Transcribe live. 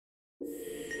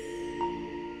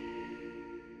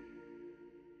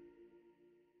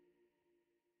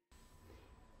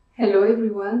Hello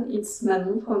everyone, it's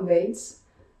Manon from Bates.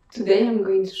 Today I'm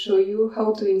going to show you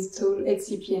how to install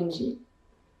XCP-ng.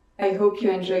 I hope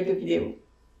you enjoyed the video.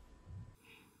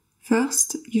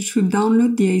 First, you should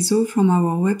download the ISO from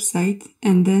our website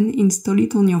and then install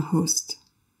it on your host.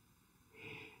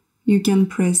 You can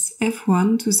press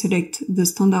F1 to select the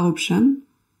standard option.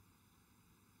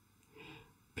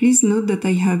 Please note that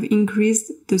I have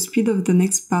increased the speed of the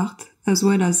next part as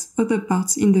well as other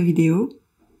parts in the video.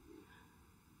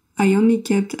 I only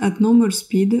kept at normal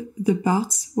speed the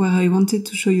parts where I wanted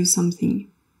to show you something.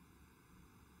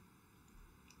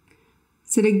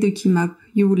 Select the key map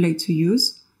you would like to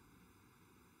use.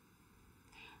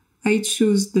 I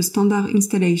choose the standard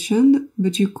installation,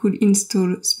 but you could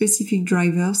install specific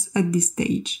drivers at this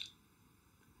stage.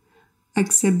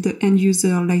 Accept the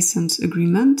end-user license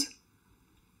agreement.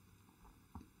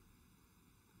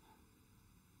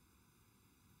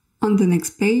 On the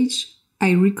next page,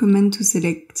 I recommend to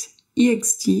select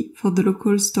ext for the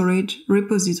local storage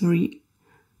repository,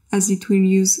 as it will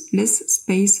use less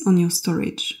space on your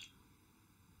storage.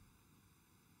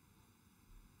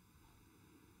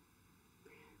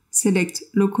 Select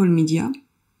local media.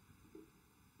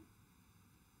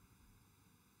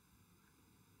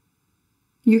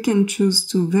 You can choose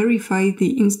to verify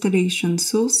the installation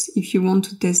source if you want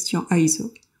to test your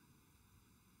ISO.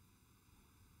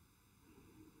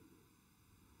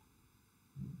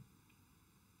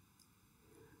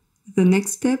 The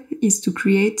next step is to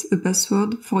create a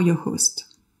password for your host.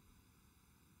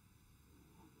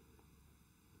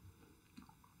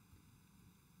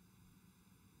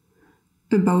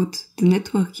 About the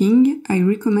networking, I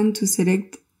recommend to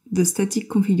select the static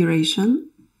configuration.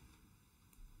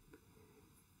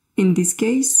 In this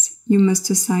case, you must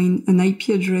assign an IP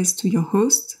address to your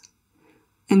host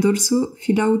and also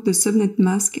fill out the subnet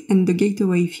mask and the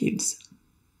gateway fields.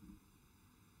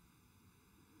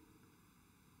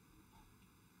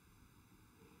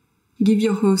 Give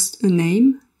your host a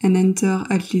name and enter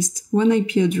at least one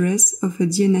IP address of a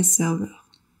DNS server.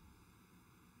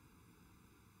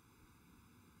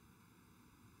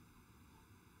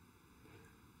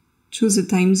 Choose a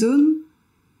time zone,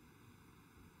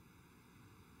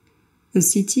 a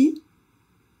city,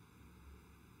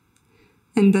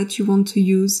 and that you want to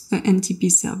use a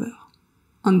NTP server.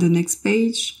 On the next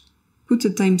page, put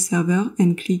a time server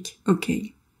and click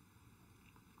OK.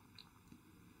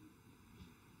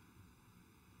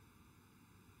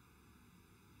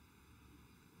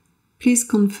 Please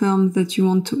confirm that you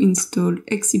want to install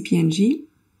XCP-ng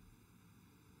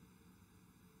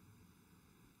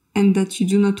and that you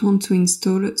do not want to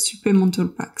install supplemental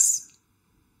packs.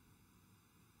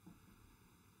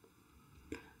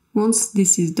 Once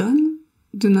this is done,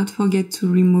 do not forget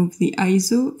to remove the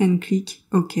ISO and click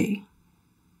OK.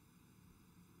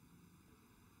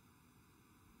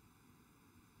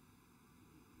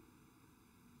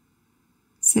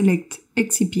 Select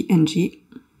XCP-ng.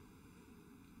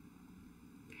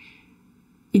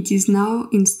 It is now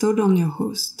installed on your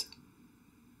host.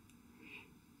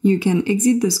 You can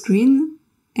exit the screen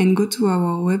and go to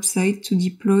our website to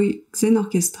deploy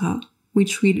Xenorchestra,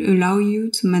 which will allow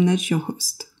you to manage your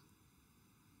host.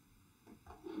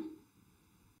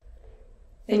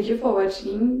 Thank you for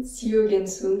watching. See you again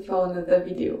soon for another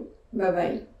video. Bye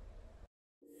bye.